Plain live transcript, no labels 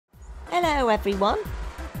Hello everyone!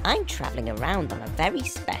 I'm travelling around on a very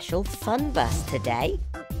special fun bus today.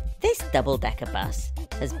 This double-decker bus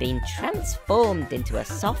has been transformed into a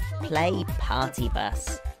soft play party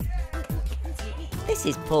bus. This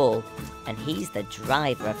is Paul, and he's the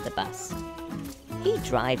driver of the bus. He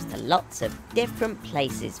drives to lots of different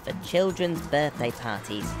places for children's birthday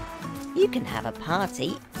parties. You can have a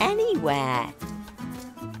party anywhere.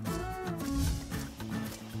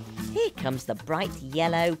 Here comes the bright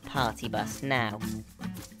yellow party bus now.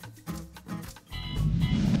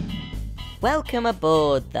 Welcome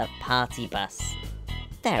aboard the party bus.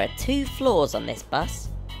 There are 2 floors on this bus,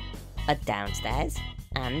 a downstairs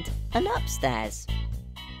and an upstairs.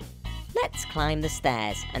 Let's climb the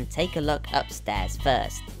stairs and take a look upstairs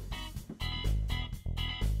first.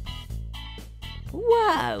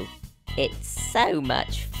 Whoa! It's so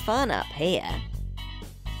much fun up here.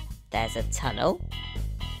 There's a tunnel,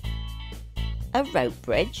 a rope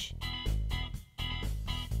bridge.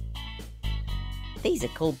 These are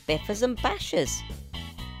called biffers and bashers.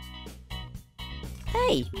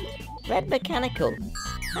 Hey, Red Mechanical,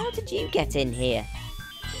 how did you get in here?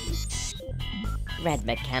 Red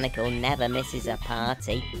Mechanical never misses a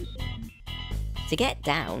party. To get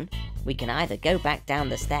down, we can either go back down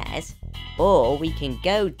the stairs, or we can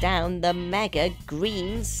go down the mega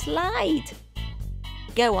green slide.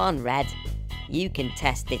 Go on, Red, you can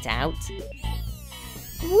test it out.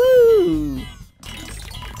 Woo!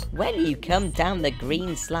 When you come down the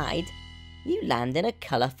green slide, you land in a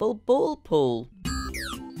colourful ball pool.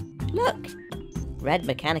 Look, Red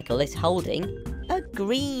Mechanical is holding a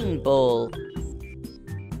green ball.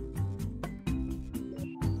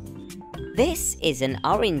 This is an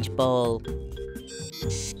orange ball.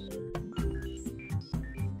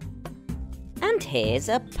 And here's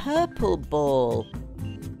a purple ball.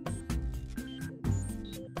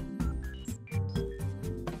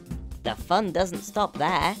 The fun doesn't stop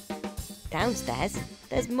there. Downstairs,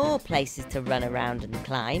 there's more places to run around and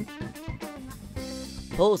climb.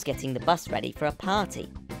 Paul's getting the bus ready for a party,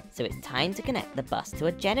 so it's time to connect the bus to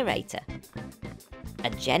a generator. A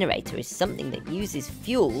generator is something that uses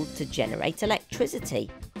fuel to generate electricity.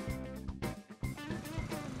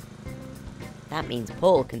 That means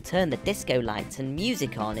Paul can turn the disco lights and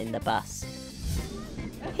music on in the bus.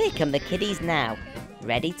 Here come the kiddies now,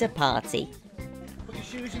 ready to party. Put your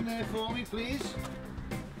shoes in there for me, please.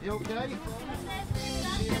 You okay?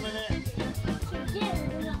 See you in a minute.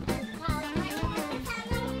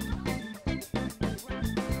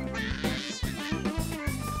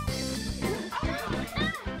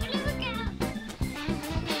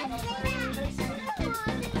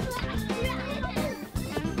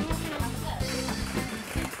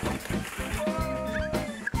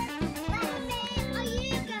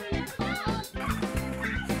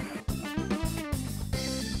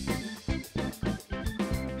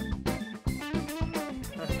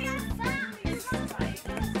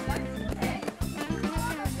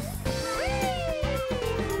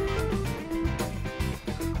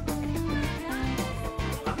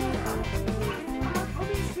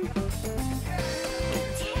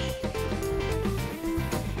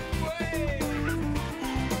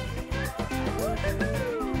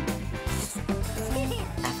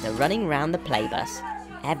 Running round the play bus,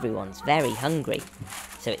 everyone's very hungry,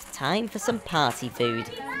 so it's time for some party food.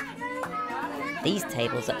 These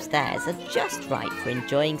tables upstairs are just right for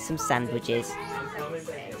enjoying some sandwiches.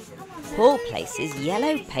 Paul places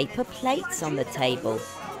yellow paper plates on the table.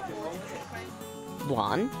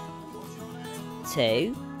 1,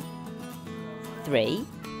 2, 3,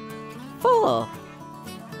 4.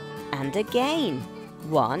 And again.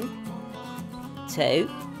 1, 2,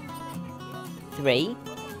 3,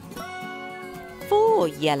 4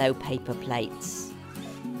 yellow paper plates.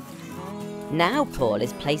 Now Paul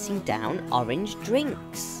is placing down orange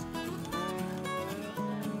drinks.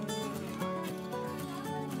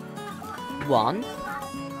 1,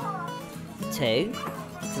 2,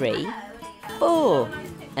 3, 4.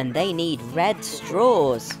 And they need red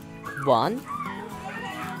straws. 1,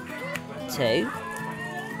 2,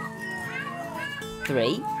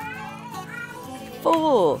 3,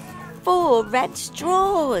 4. 4 red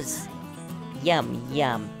straws. Yum,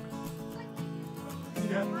 yum.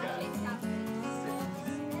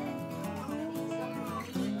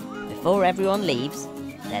 Before everyone leaves,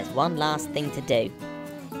 there's one last thing to do.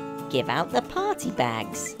 Give out the party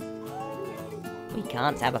bags. We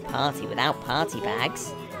can't have a party without party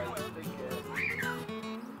bags.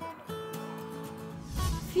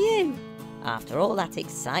 Phew! After all that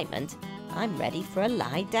excitement, I'm ready for a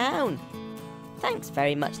lie down. Thanks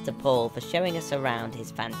very much to Paul for showing us around his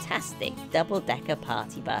fantastic double-decker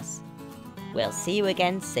party bus. We'll see you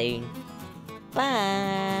again soon.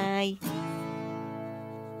 Bye!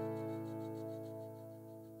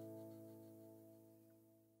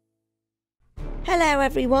 Hello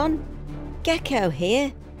everyone, Gecko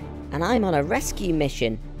here, and I'm on a rescue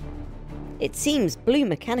mission. It seems Blue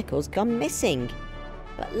Mechanical's gone missing,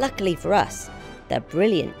 but luckily for us, the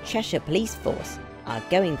brilliant Cheshire Police Force are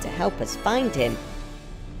going to help us find him.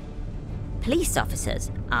 Police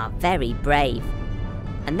officers are very brave,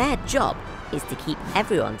 and their job is to keep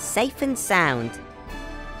everyone safe and sound.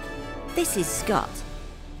 This is Scott.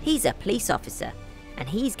 He's a police officer, and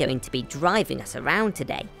he's going to be driving us around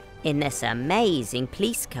today in this amazing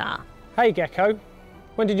police car. Hey Gecko,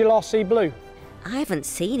 when did you last see Blue? I haven't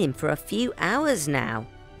seen him for a few hours now.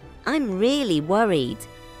 I'm really worried.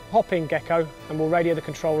 Hop in, Gecko, and we'll radio the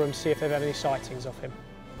control room to see if they've had any sightings of him.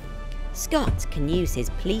 Scott can use his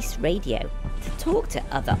police radio to talk to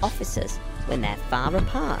other officers when they're far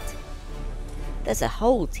apart. There's a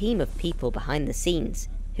whole team of people behind the scenes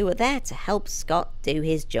who are there to help Scott do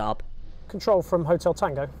his job. Control from Hotel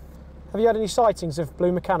Tango. Have you had any sightings of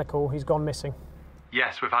Blue Mechanical? He's gone missing.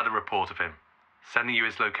 Yes, we've had a report of him. Sending you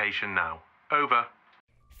his location now. Over.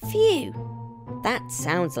 Phew! That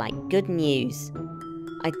sounds like good news.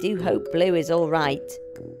 I do hope Blue is all right.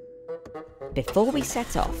 Before we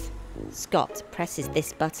set off, Scott presses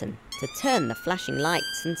this button to turn the flashing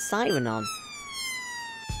lights and siren on.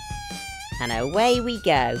 And away we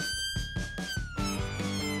go.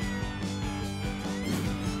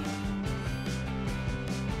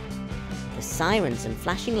 The sirens and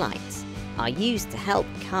flashing lights are used to help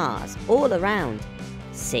cars all around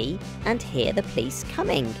see and hear the police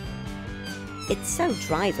coming. It's so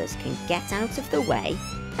drivers can get out of the way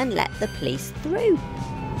and let the police through.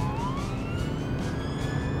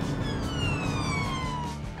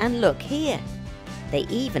 And look here, they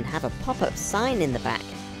even have a pop-up sign in the back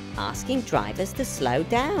asking drivers to slow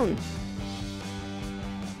down.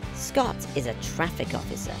 Scott is a traffic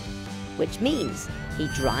officer, which means he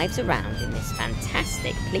drives around in this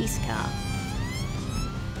fantastic police car.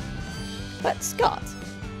 But Scott,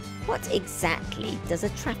 what exactly does a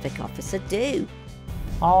traffic officer do?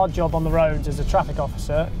 Our job on the roads as a traffic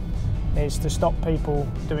officer is to stop people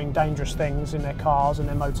doing dangerous things in their cars and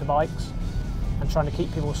their motorbikes and trying to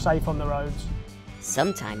keep people safe on the roads.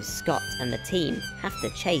 Sometimes Scott and the team have to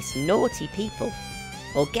chase naughty people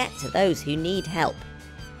or get to those who need help.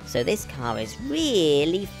 So this car is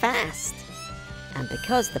really fast. And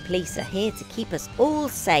because the police are here to keep us all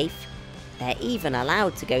safe, they're even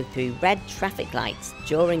allowed to go through red traffic lights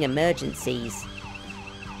during emergencies.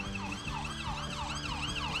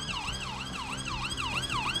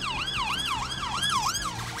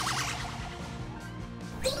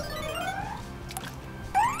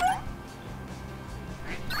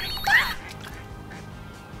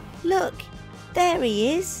 Look, there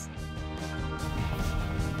he is.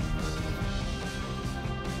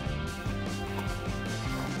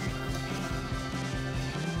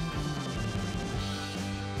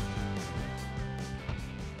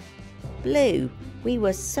 Blue, we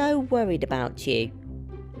were so worried about you.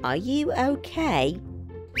 Are you okay?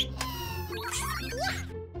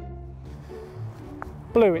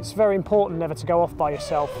 Blue, it's very important never to go off by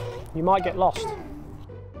yourself. You might get lost.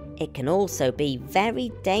 It can also be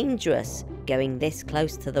very dangerous going this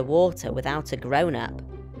close to the water without a grown-up.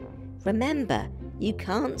 Remember, you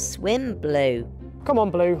can't swim, Blue. Come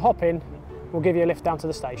on, Blue, hop in. We'll give you a lift down to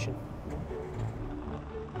the station.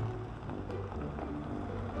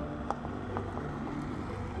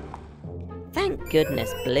 Thank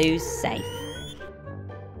goodness Blue's safe.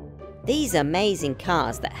 These amazing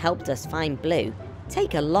cars that helped us find Blue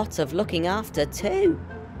take a lot of looking after too.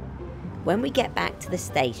 When we get back to the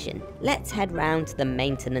station, let's head round to the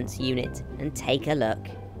maintenance unit and take a look.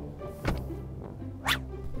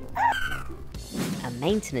 A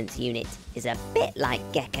maintenance unit is a bit like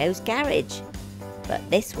Gecko's garage, but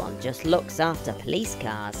this one just looks after police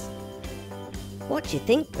cars. What do you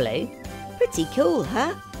think, Blue? Pretty cool,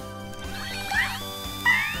 huh?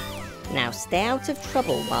 Now stay out of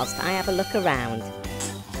trouble whilst I have a look around.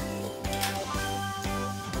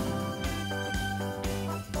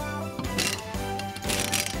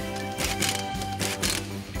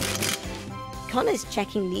 Connor's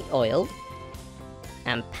checking the oil,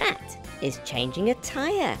 and Pat is changing a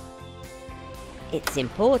tyre. It's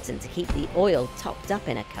important to keep the oil topped up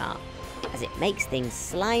in a car, as it makes things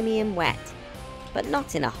slimy and wet, but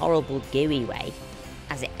not in a horrible gooey way,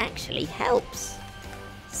 as it actually helps.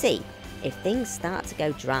 See, if things start to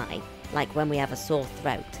go dry, like when we have a sore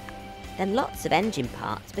throat, then lots of engine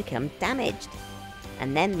parts become damaged,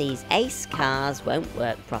 and then these ace cars won't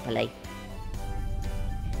work properly.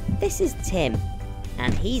 This is Tim,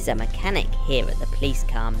 and he's a mechanic here at the police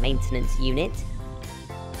car maintenance unit.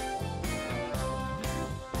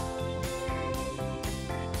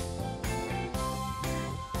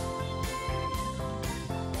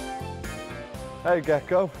 Hey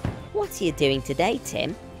Gecko, What are you doing today,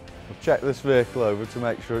 Tim? I've checked this vehicle over to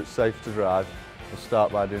make sure it's safe to drive. We'll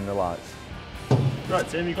start by doing the lights. Right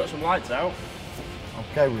Tim, you've got some lights out.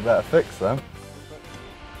 Okay, we better fix them.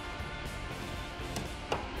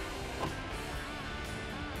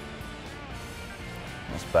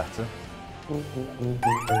 That's better.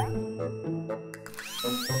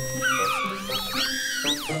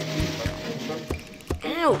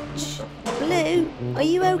 Ouch! Blue, are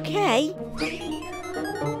you okay?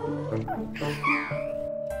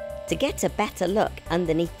 To get a better look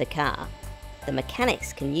underneath the car, the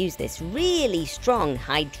mechanics can use this really strong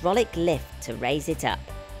hydraulic lift to raise it up.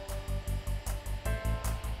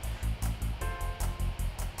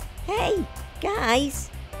 Hey, guys,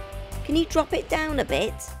 can you drop it down a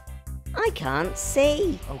bit? I can't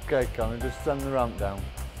see. Okay, Connor, just send the ramp down.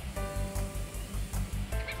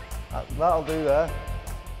 That'll do there.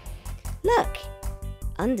 Look,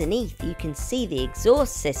 underneath you can see the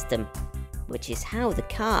exhaust system, which is how the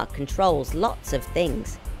car controls lots of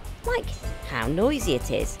things, like how noisy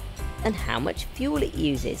it is and how much fuel it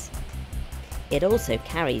uses. It also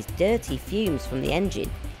carries dirty fumes from the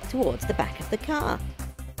engine towards the back of the car.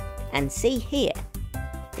 And see here,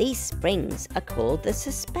 these springs are called the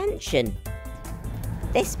suspension.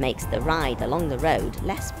 This makes the ride along the road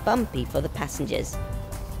less bumpy for the passengers.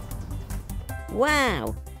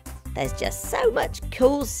 Wow, there's just so much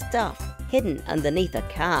cool stuff hidden underneath a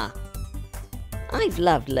car. I've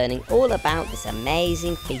loved learning all about this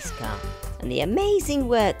amazing police car and the amazing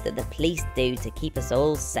work that the police do to keep us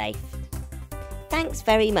all safe. Thanks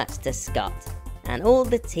very much to Scott and all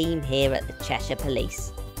the team here at the Cheshire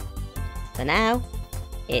Police. For now,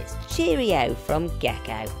 it's cheerio from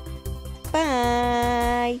Gecko.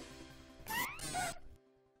 Bye!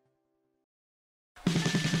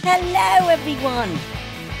 Hello everyone!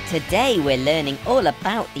 Today we're learning all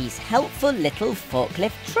about these helpful little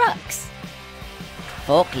forklift trucks.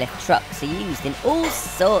 Forklift trucks are used in all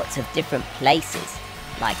sorts of different places,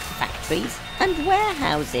 like factories and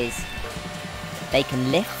warehouses. They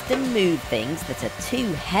can lift and move things that are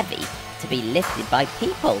too heavy to be lifted by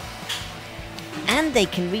people. And they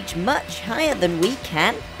can reach much higher than we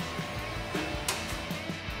can.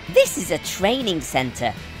 This is a training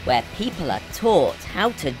centre where people are taught how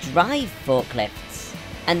to drive forklifts.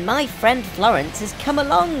 And my friend Florence has come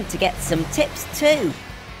along to get some tips too.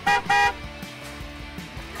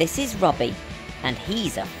 This is Robbie, and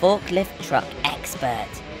he's a forklift truck expert.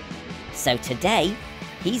 So today,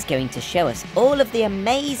 he's going to show us all of the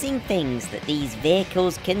amazing things that these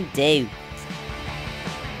vehicles can do.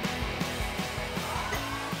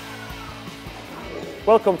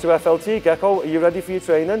 Welcome to FLT, Gecko. Are you ready for your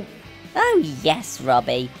training? Oh yes,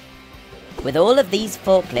 Robbie. With all of these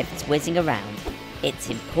forklifts whizzing around, it's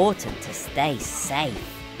important to stay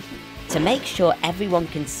safe. To make sure everyone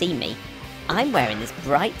can see me, I'm wearing this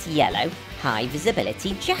bright yellow, high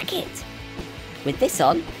visibility jacket. With this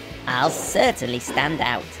on, I'll certainly stand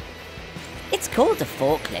out. It's called a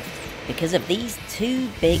forklift because of these two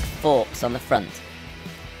big forks on the front.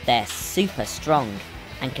 They're super strong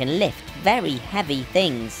and can lift very heavy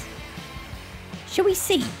things. Shall we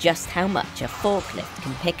see just how much a forklift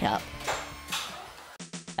can pick up?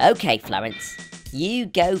 Okay, Florence, you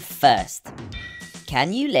go first.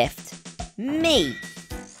 Can you lift me?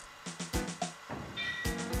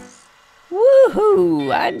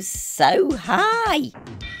 Woohoo! I'm so high!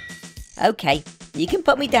 Okay, you can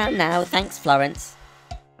put me down now, thanks Florence.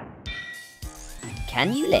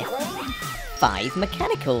 Can you lift 5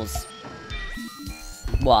 mechanicals?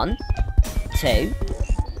 1, 2,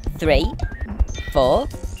 3, 4,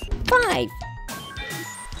 5.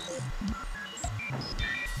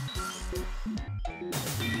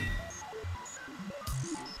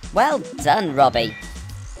 Well done, Robbie.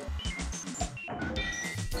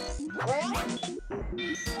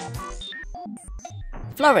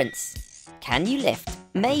 Florence, can you lift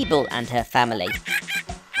Mabel and her family?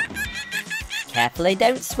 Careful they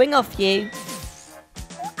don't swing off you.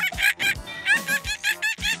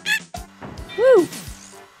 Woo!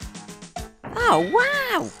 Oh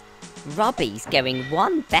wow! Robbie's going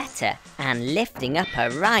one better and lifting up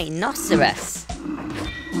a rhinoceros.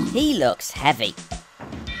 He looks heavy.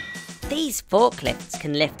 These forklifts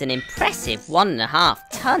can lift an impressive 1.5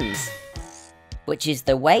 tons, which is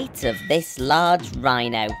the weight of this large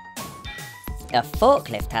rhino. A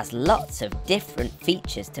forklift has lots of different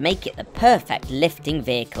features to make it the perfect lifting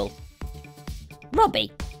vehicle.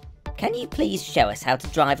 Robbie, can you please show us how to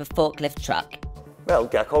drive a forklift truck? Well,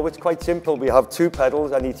 Gecko, it's quite simple. We have two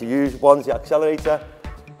pedals I need to use. One's the accelerator,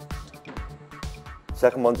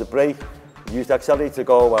 second one's a brake. Use the accelerator to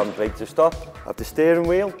go and brake to stop. I have the steering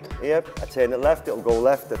wheel here. I turn it left, it'll go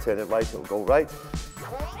left. I turn it right, it'll go right.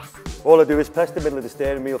 All I do is press the middle of the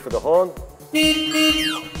steering wheel for the horn.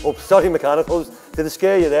 Oh, sorry, mechanicals. Did I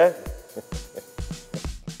scare you there?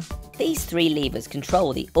 These three levers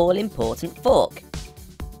control the all-important fork.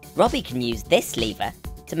 Robbie can use this lever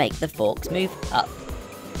to make the forks move up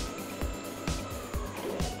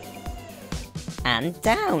and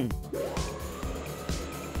down.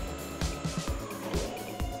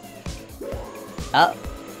 Up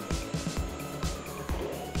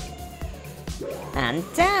and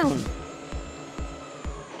down.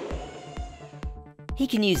 He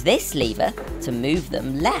can use this lever to move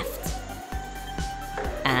them left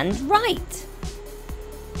and right,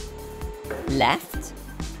 left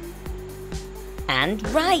and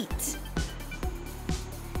right.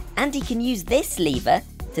 And he can use this lever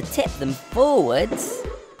to tip them forwards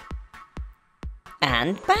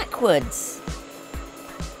and backwards.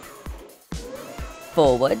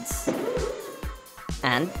 Forwards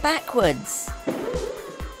and backwards.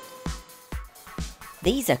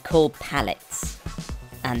 These are called pallets,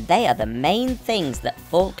 and they are the main things that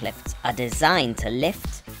forklifts are designed to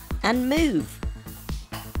lift and move.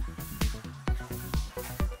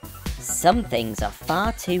 Some things are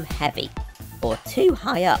far too heavy or too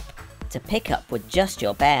high up to pick up with just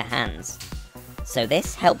your bare hands, so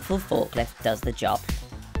this helpful forklift does the job.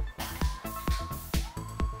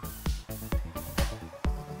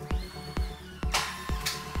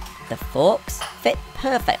 The forks fit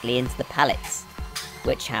perfectly into the pallets,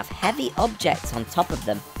 which have heavy objects on top of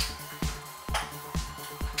them.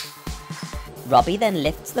 Robbie then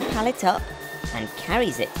lifts the pallet up and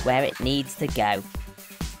carries it where it needs to go.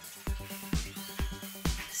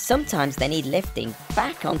 Sometimes they need lifting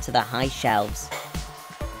back onto the high shelves.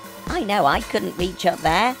 I know I couldn't reach up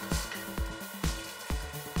there.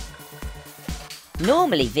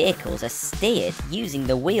 Normally vehicles are steered using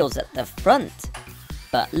the wheels at the front.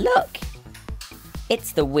 But look,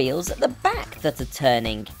 it's the wheels at the back that are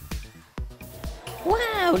turning.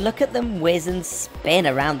 Wow, look at them whiz and spin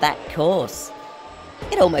around that course.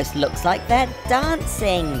 It almost looks like they're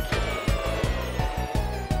dancing.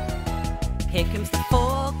 Here comes the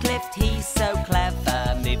forklift, he's so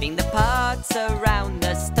clever, moving the parts around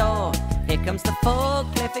the store. Here comes the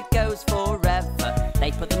forklift, it goes forever.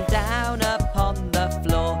 They put them down upon the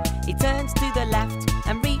floor. He turns to the left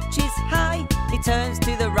and reaches high. He turns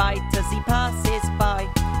to the right as he passes by.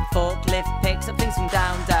 Forklift picks up things from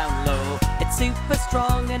down, down low. It's super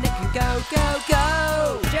strong and it can go, go,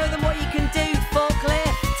 go. Show them what you can do,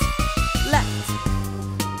 forklift. Left.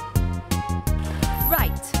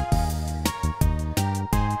 Right.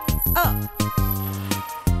 Up.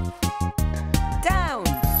 Down.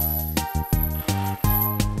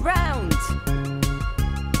 Round.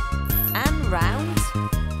 And round.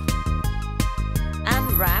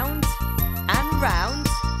 And round. And round,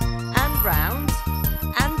 and round,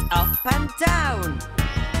 and up and down.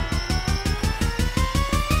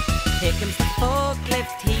 Here comes the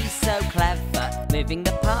forklift, he's so clever, moving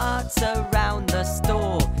the parts around the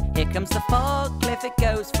store. Here comes the forklift, it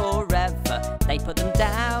goes forever. They put them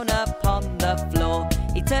down upon the floor.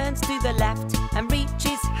 He turns to the left and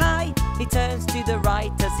reaches high. He turns to the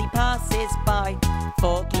right as he passes by.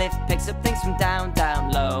 Forklift picks up things from down,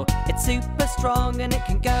 down low. It's super strong and it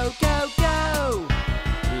can go, go, go.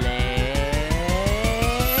 Lift.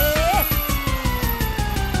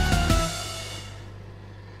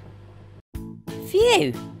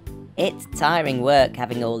 Phew! It's tiring work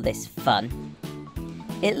having all this fun.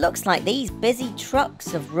 It looks like these busy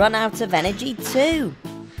trucks have run out of energy too.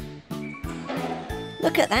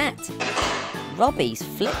 Look at that. Robbie's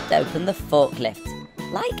flipped open the forklift,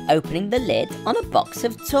 like opening the lid on a box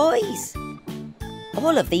of toys.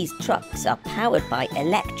 All of these trucks are powered by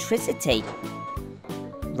electricity.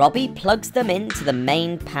 Robbie plugs them into the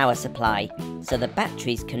main power supply so the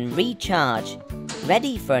batteries can recharge,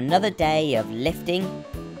 ready for another day of lifting,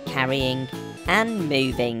 carrying and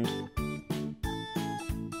moving.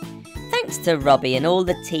 Thanks to Robbie and all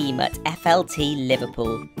the team at FLT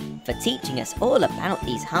Liverpool for teaching us all about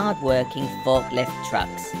these hard-working forklift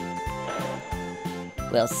trucks.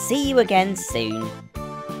 We'll see you again soon.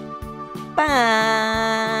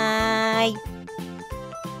 Bye!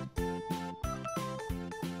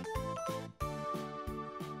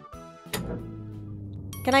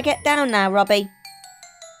 Can I get down now, Robbie?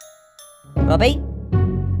 Robbie?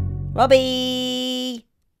 Robbie!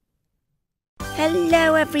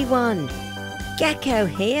 Hello everyone! Gecko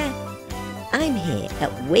here. I'm here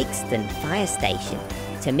at Wigston Fire Station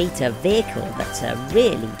to meet a vehicle that's a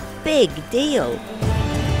really big deal.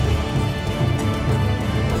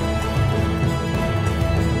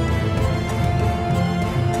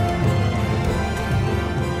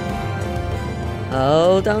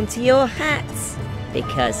 Hold on to your hats,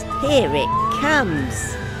 because here it comes.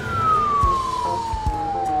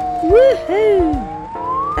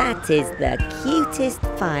 Woohoo! That is the cutest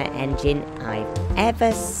fire engine I've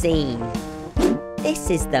ever seen. This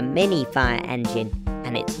is the mini fire engine,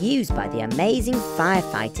 and it's used by the amazing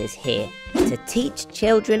firefighters here to teach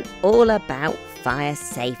children all about fire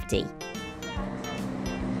safety.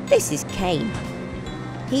 This is Kane.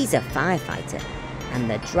 He's a firefighter and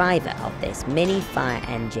the driver of this mini fire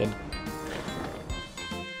engine.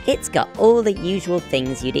 It's got all the usual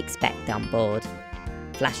things you'd expect on board.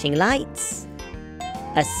 Flashing lights,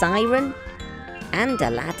 a siren, and a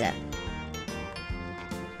ladder.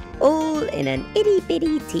 All in an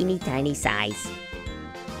itty-bitty teeny-tiny size.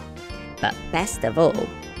 But best of all,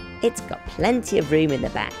 it's got plenty of room in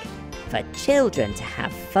the back for children to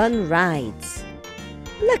have fun rides.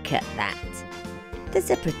 Look at that!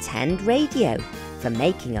 There's a pretend radio for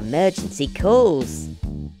making emergency calls.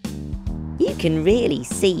 You can really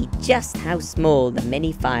see just how small the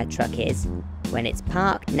mini fire truck is when it's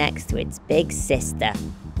parked next to its big sister.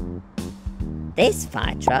 This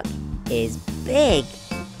fire truck is big,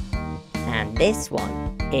 and this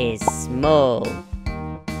one is small.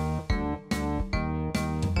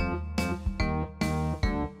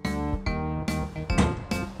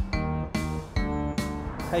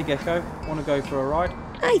 Hey Gecko, want to go for a ride?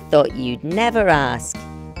 I thought you'd never ask.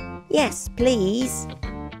 Yes, please.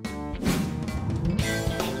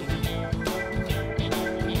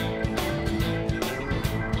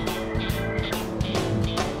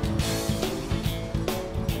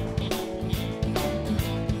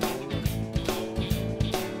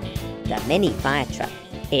 The mini fire truck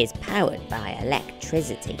is powered by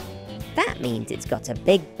electricity. That means it's got a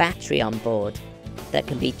big battery on board that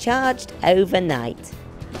can be charged overnight.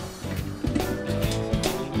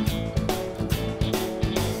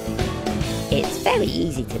 It's very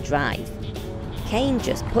easy to drive. Kane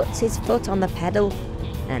just puts his foot on the pedal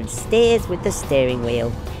and steers with the steering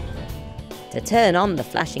wheel. To turn on the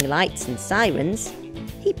flashing lights and sirens,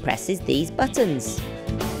 he presses these buttons.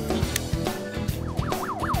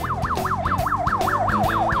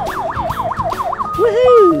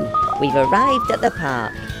 Woohoo! We've arrived at the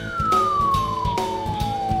park.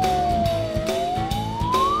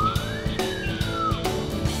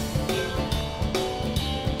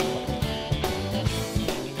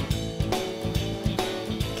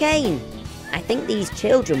 Kane, I think these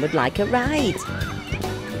children would like a ride.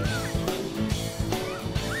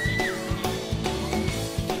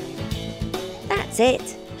 That's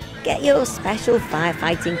it. Get your special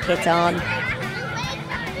firefighting kit on.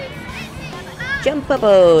 Jump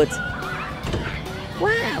aboard.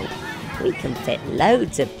 Wow, we can fit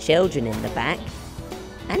loads of children in the back,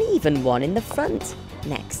 and even one in the front,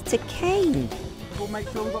 next to Kane. We'll make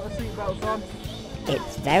sure we've got the seatbelts on.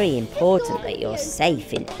 It's very important that you're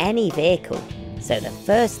safe in any vehicle, so the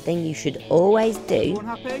first thing you should always do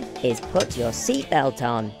is put your seatbelt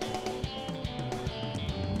on.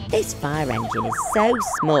 This fire engine is so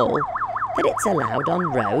small that it's allowed on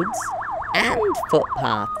roads and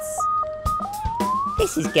footpaths.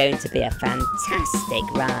 This is going to be a fantastic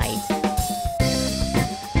ride.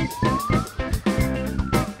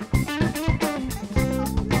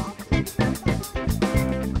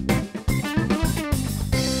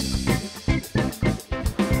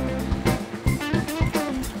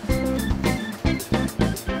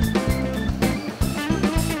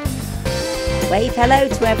 Wave hello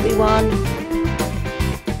to everyone.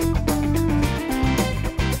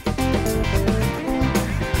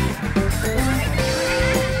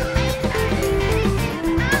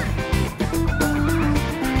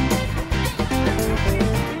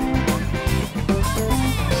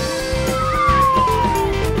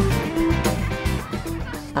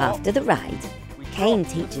 After the ride, Kane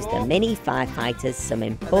teaches the mini firefighters some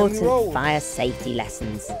important fire safety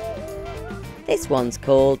lessons. This one's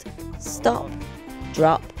called Stop,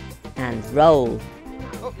 Drop and Roll.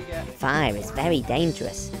 Fire is very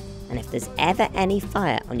dangerous, and if there's ever any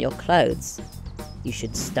fire on your clothes, you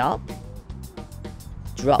should stop,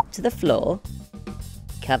 drop to the floor,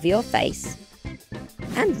 cover your face,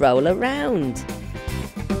 and roll around.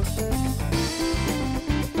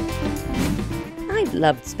 I've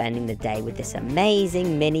loved spending the day with this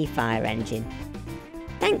amazing mini fire engine.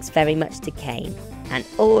 Thanks very much to Kane and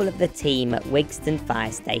all of the team at Wigston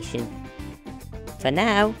Fire Station. For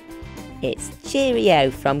now, it's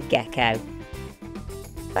cheerio from Gecko.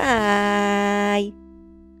 Bye.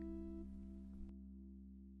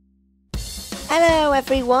 Hello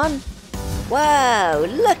everyone. Whoa,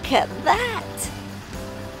 look at that.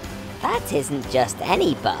 That isn't just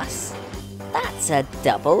any bus. That's a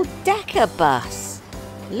double-decker bus.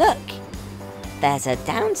 Look, there's a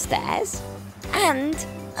downstairs and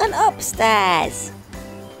an upstairs.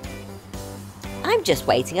 I'm just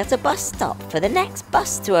waiting at a bus stop for the next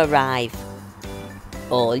bus to arrive.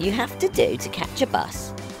 All you have to do to catch a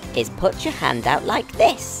bus is put your hand out like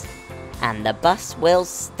this, and the bus will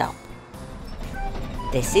stop.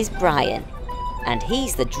 This is Brian, and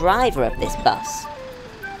he's the driver of this bus.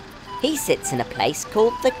 He sits in a place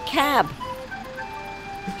called the cab.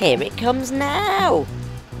 Here it comes now.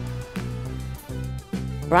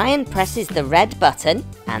 Brian presses the red button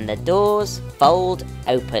and the doors fold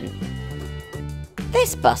open.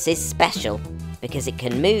 This bus is special because it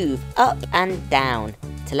can move up and down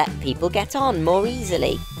to let people get on more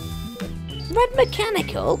easily. Red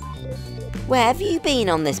Mechanical? Where have you been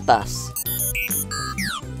on this bus?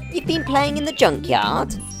 You've been playing in the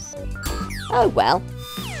junkyard? Oh well,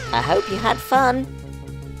 I hope you had fun.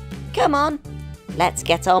 Come on, let's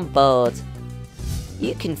get on board.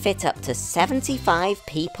 You can fit up to 75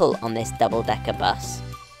 people on this double-decker bus.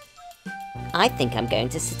 I think I'm going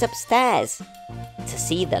to sit upstairs to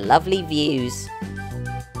see the lovely views.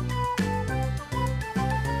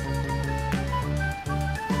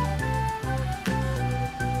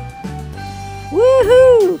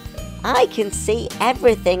 Woohoo! I can see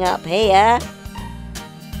everything up here.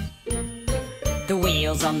 The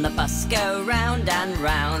wheels on the bus go round and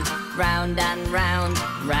round, round and round,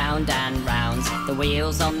 round and round. The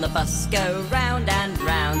wheels on the bus go round and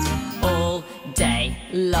round all day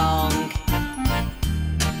long.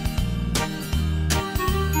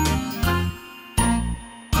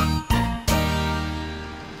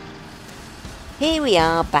 Here we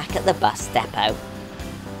are back at the bus depot.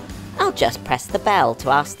 I'll just press the bell to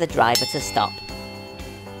ask the driver to stop.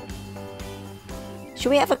 Shall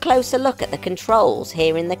we have a closer look at the controls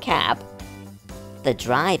here in the cab? The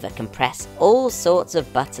driver can press all sorts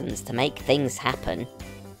of buttons to make things happen.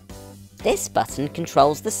 This button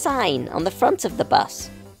controls the sign on the front of the bus,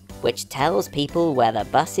 which tells people where the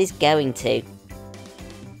bus is going to.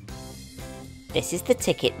 This is the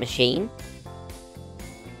ticket machine.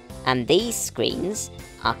 And these screens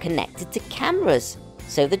are connected to cameras,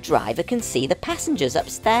 so the driver can see the passengers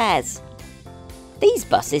upstairs. These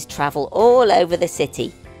buses travel all over the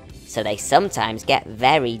city, so they sometimes get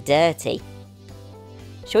very dirty.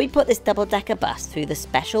 Shall we put this double-decker bus through the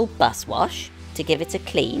special bus wash to give it a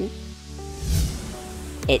clean?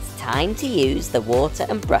 It's time to use the water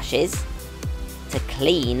and brushes to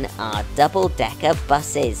clean our double-decker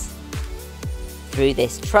buses. Through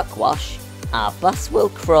this truck wash, our bus will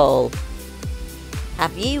crawl.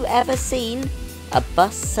 Have you ever seen a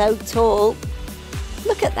bus so tall?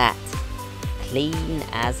 Look at that. Clean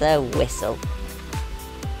as a whistle.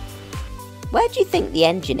 Where do you think the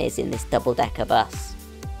engine is in this double-decker bus?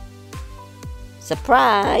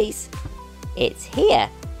 Surprise! It's here,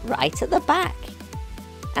 right at the back.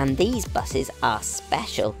 And these buses are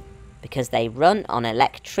special because they run on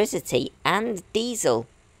electricity and diesel.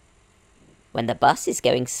 When the bus is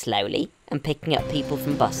going slowly and picking up people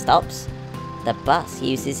from bus stops, the bus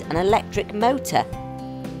uses an electric motor.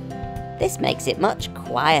 This makes it much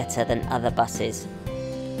quieter than other buses.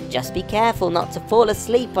 Just be careful not to fall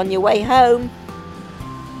asleep on your way home.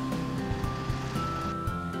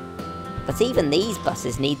 But even these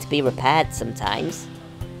buses need to be repaired sometimes.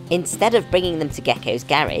 Instead of bringing them to Gecko's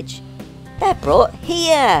garage, they're brought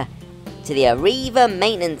here, to the Arriva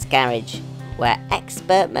Maintenance Garage, where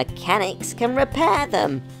expert mechanics can repair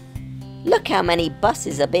them. Look how many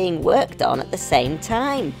buses are being worked on at the same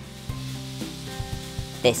time.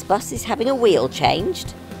 This bus is having a wheel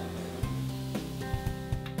changed.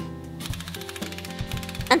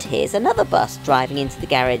 And here's another bus driving into the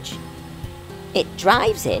garage. It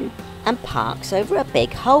drives in and parks over a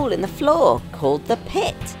big hole in the floor called the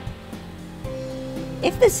pit.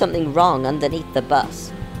 If there's something wrong underneath the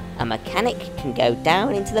bus, a mechanic can go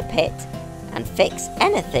down into the pit and fix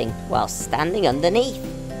anything while standing underneath.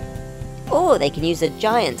 Or they can use a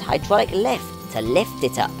giant hydraulic lift to lift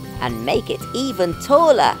it up and make it even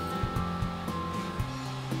taller.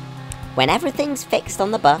 When everything's fixed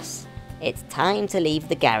on the bus, it's time to leave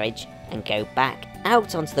the garage and go back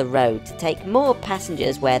out onto the road to take more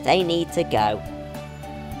passengers where they need to go.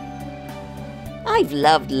 I've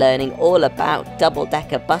loved learning all about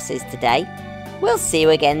double-decker buses today. We'll see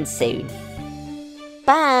you again soon.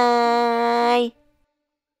 Bye!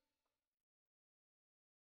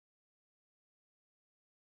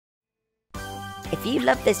 if you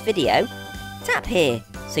love this video, tap here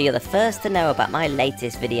so you're the first to know about my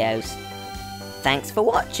latest videos. Thanks for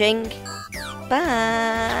watching.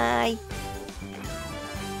 Bye.